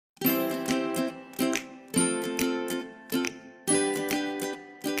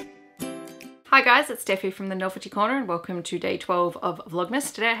Hi guys, it's Steffi from the Novelty Corner and welcome to day 12 of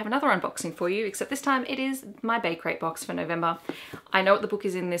Vlogmas. Today I have another unboxing for you, except this time it is my Baecrate box for November. I know what the book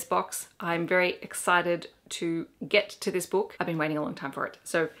is in this box. I'm very excited to get to this book. I've been waiting a long time for it.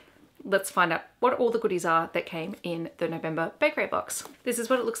 So let's find out what all the goodies are that came in the November Baecrate box. This is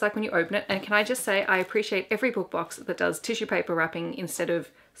what it looks like when you open it, and can I just say I appreciate every book box that does tissue paper wrapping instead of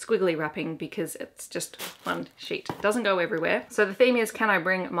squiggly wrapping, because it's just one sheet. It doesn't go everywhere. So the theme is, can I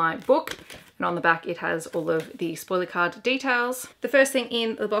bring my book? And on the back it has all of the spoiler card details. The first thing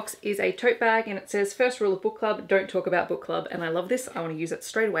in the box is a tote bag, and it says, first rule of book club, don't talk about book club. And I love this. I want to use it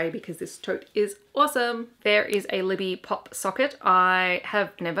straight away because this tote is awesome. There is a Libby pop socket. I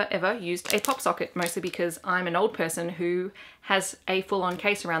have never ever used a pop socket, mostly because I'm an old person who has a full-on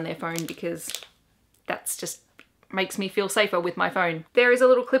case around their phone, because that's just makes me feel safer with my phone. There is a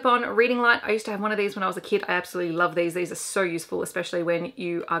little clip-on reading light. I used to have one of these when I was a kid. I absolutely love these. These are so useful, especially when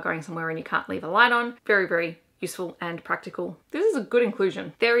you are going somewhere and you can't leave a light on. Very, very useful and practical. This is a good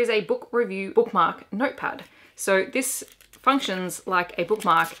inclusion. There is a book review bookmark notepad. So this functions like a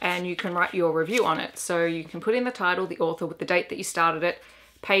bookmark and you can write your review on it. So you can put in the title, the author with the date that you started it,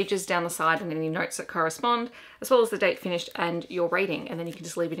 pages down the side and any notes that correspond, as well as the date finished and your rating, and then you can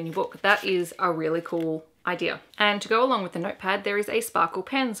just leave it in your book. That is a really cool idea. And to go along with the notepad, there is a sparkle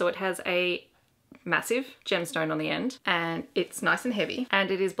pen. So it has a massive gemstone on the end and it's nice and heavy, and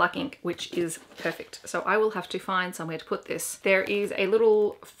it is black ink, which is perfect. So I will have to find somewhere to put this. There is a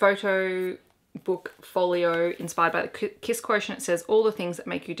little photo book folio inspired by the KISS quotient. It says all the things that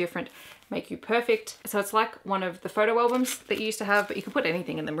make you different make you perfect. So it's like one of the photo albums that you used to have, but you can put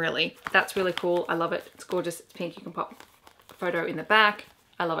anything in them really. That's really cool. I love it. It's gorgeous. It's pink. You can pop a photo in the back.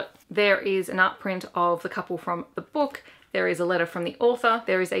 I love it. There is an art print of the couple from the book. There is a letter from the author.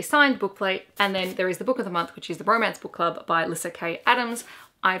 There is a signed bookplate. And then there is the book of the month, which is The Romance Book Club by Lissa K. Adams.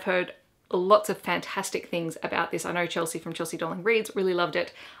 I've heard lots of fantastic things about this. I know Chelsea from Chelsea Darling Reads really loved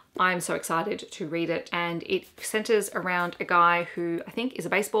it. I'm so excited to read it, and it centers around a guy who I think is a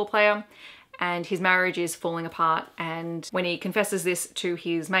baseball player, and his marriage is falling apart, and when he confesses this to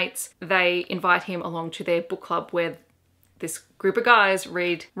his mates, they invite him along to their book club where this group of guys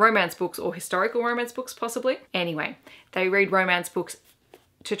read romance books, or historical romance books possibly. Anyway, they read romance books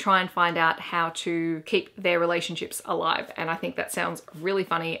to try and find out how to keep their relationships alive, and I think that sounds really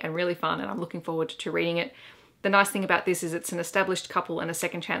funny and really fun, and I'm looking forward to reading it. The nice thing about this is it's an established couple and a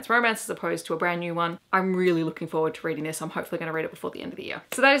second chance romance as opposed to a brand new one. I'm really looking forward to reading this. I'm hopefully going to read it before the end of the year.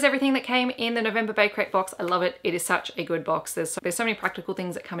 So that is everything that came in the November Baecrate box. I love it. It is such a good box. There's so many practical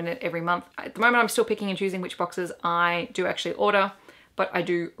things that come in it every month. At the moment, I'm still picking and choosing which boxes I do actually order, but I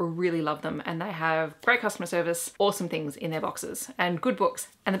do really love them, and they have great customer service, awesome things in their boxes, and good books.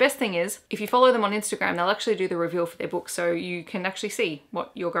 And the best thing is, if you follow them on Instagram, they'll actually do the reveal for their book, so you can actually see what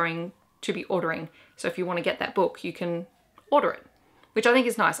you're going to be ordering. So if you want to get that book, you can order it, which I think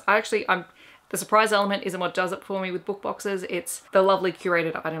is nice. The surprise element isn't what does it for me with book boxes. It's the lovely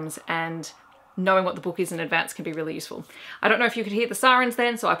curated items, and knowing what the book is in advance can be really useful. I don't know if you could hear the sirens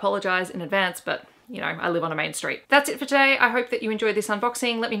then, so I apologize in advance, but you know, I live on a main street. That's it for today. I hope that you enjoyed this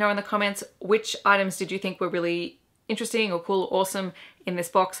unboxing. Let me know in the comments which items did you think were really interesting or cool or awesome in this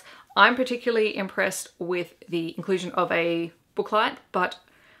box. I'm particularly impressed with the inclusion of a book light, but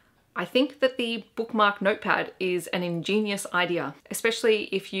I think that the bookmark notepad is an ingenious idea, especially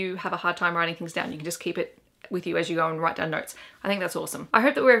if you have a hard time writing things down. You can just keep it with you as you go and write down notes. I think that's awesome. I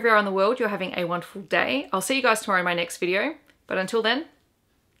hope that wherever you are in the world, you're having a wonderful day. I'll see you guys tomorrow in my next video, but until then,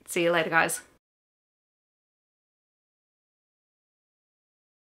 see you later, guys.